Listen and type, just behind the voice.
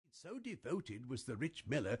So devoted was the rich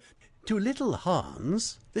miller to little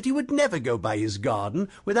Hans that he would never go by his garden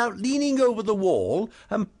without leaning over the wall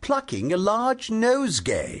and plucking a large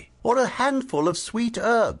nosegay, or a handful of sweet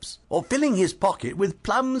herbs, or filling his pocket with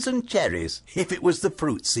plums and cherries, if it was the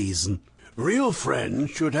fruit season. "Real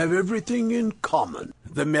friends should have everything in common,"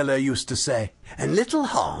 the miller used to say, and little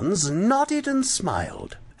Hans nodded and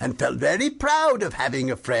smiled, and felt very proud of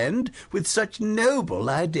having a friend with such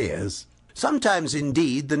noble ideas. Sometimes,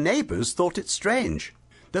 indeed, the neighbours thought it strange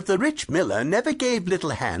that the rich miller never gave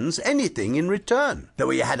little Hans anything in return,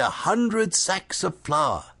 though he had 100 sacks of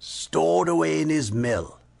flour stored away in his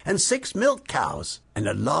mill, and 6 milk cows, and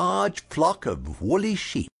a large flock of woolly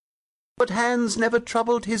sheep. But Hans never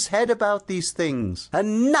troubled his head about these things,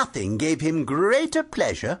 and nothing gave him greater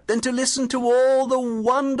pleasure than to listen to all the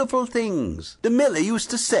wonderful things the miller used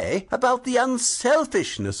to say about the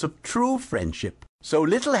unselfishness of true friendship. So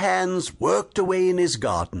little Hans worked away in his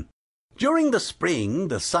garden. During the spring,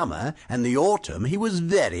 the summer, and the autumn he was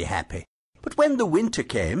very happy. But when the winter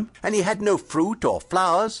came, and he had no fruit or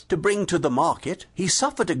flowers to bring to the market, he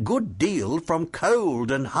suffered a good deal from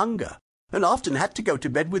cold and hunger, and often had to go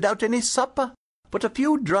to bed without any supper, but a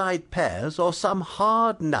few dried pears or some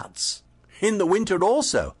hard nuts. In the winter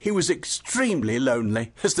also he was extremely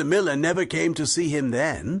lonely, as the miller never came to see him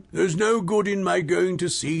then. "There's no good in my going to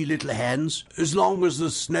see little Hans as long as the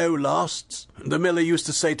snow lasts," the miller used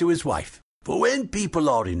to say to his wife. "For when people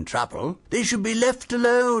are in trouble, they should be left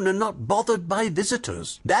alone and not bothered by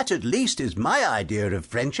visitors. That at least is my idea of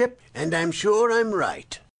friendship, and I'm sure I'm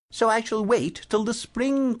right. So I shall wait till the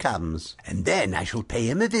spring comes, and then I shall pay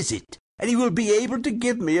him a visit, and he will be able to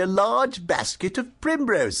give me a large basket of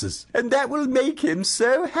primroses, and that will make him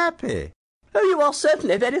so happy." "Oh, you are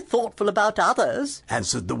certainly very thoughtful about others,"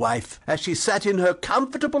 answered the wife, as she sat in her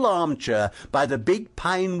comfortable armchair by the big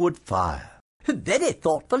pine-wood fire. "Very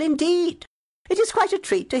thoughtful indeed. It is quite a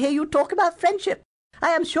treat to hear you talk about friendship. I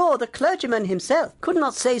am sure the clergyman himself could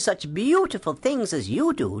not say such beautiful things as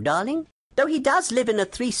you do, darling, though he does live in a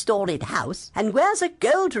 3-storied house and wears a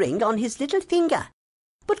gold ring on his little finger.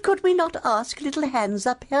 But could we not ask little Hans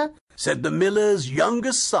up here?" said the miller's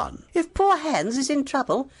youngest son. "If poor Hans is in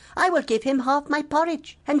trouble, I will give him half my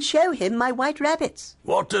porridge and show him my white rabbits."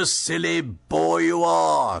 "What a silly boy you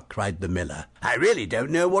are!" cried the miller. "I really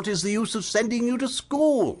don't know what is the use of sending you to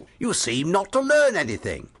school. You seem not to learn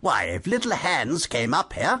anything. Why, if little Hans came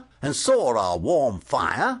up here and saw our warm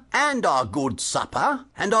fire, and our good supper,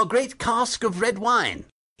 and our great cask of red wine,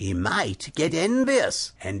 he might get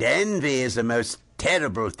envious, and envy is a most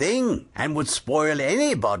terrible thing, and would spoil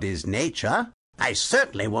anybody's nature. I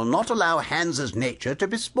certainly will not allow Hans's nature to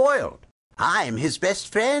be spoiled. I'm his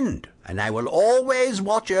best friend, and I will always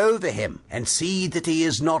watch over him and see that he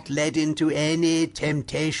is not led into any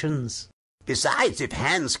temptations. Besides, if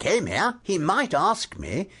Hans came here, he might ask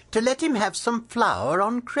me to let him have some flour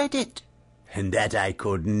on credit, and that I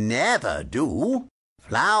could never do.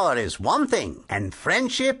 Flour is one thing, and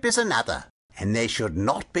friendship is another, and they should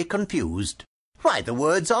not be confused. Why, the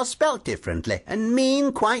words are spelt differently, and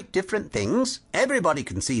mean quite different things. Everybody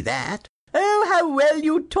can see that." "Oh, how well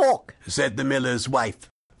you talk," said the miller's wife,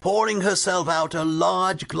 pouring herself out a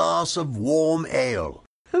large glass of warm ale.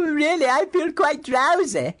 "Really, I feel quite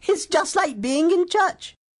drowsy. It's just like being in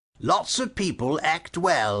church." "Lots of people act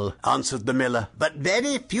well," answered the miller, "but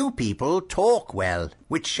very few people talk well,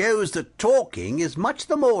 which shows that talking is much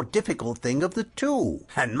the more difficult thing of the two,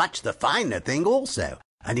 and much the finer thing also."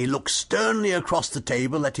 And he looked sternly across the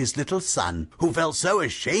table at his little son, who felt so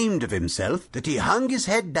ashamed of himself that he hung his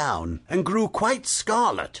head down and grew quite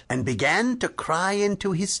scarlet and began to cry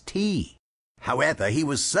into his tea. However, he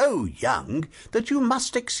was so young that you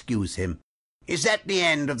must excuse him. "Is that the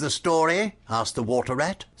end of the story?" asked the water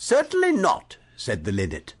rat. "Certainly not," said the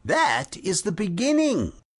linnet. "That is the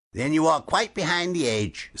beginning." "Then you are quite behind the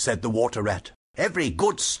age," said the water rat. "Every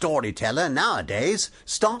good storyteller nowadays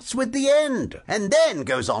starts with the end, and then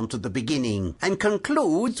goes on to the beginning, and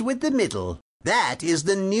concludes with the middle. That is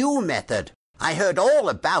the new method. I heard all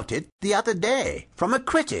about it the other day from a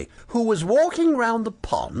critic who was walking round the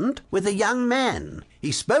pond with a young man.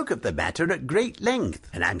 He spoke of the matter at great length,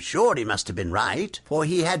 and I'm sure he must have been right, for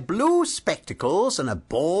he had blue spectacles and a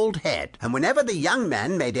bald head, and whenever the young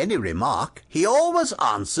man made any remark, he always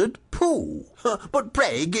answered, 'Pooh!' But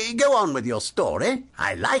pray, go on with your story.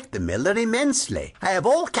 I like the miller immensely. I have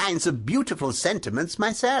all kinds of beautiful sentiments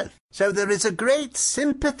myself, so there is a great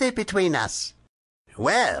sympathy between us."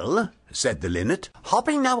 "Well," said the linnet,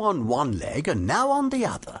 hopping now on one leg and now on the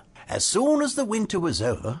other, as soon as the winter was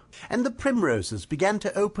over, and the primroses began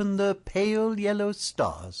to open their pale yellow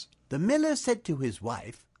stars, the miller said to his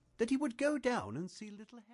wife that he would go down and see little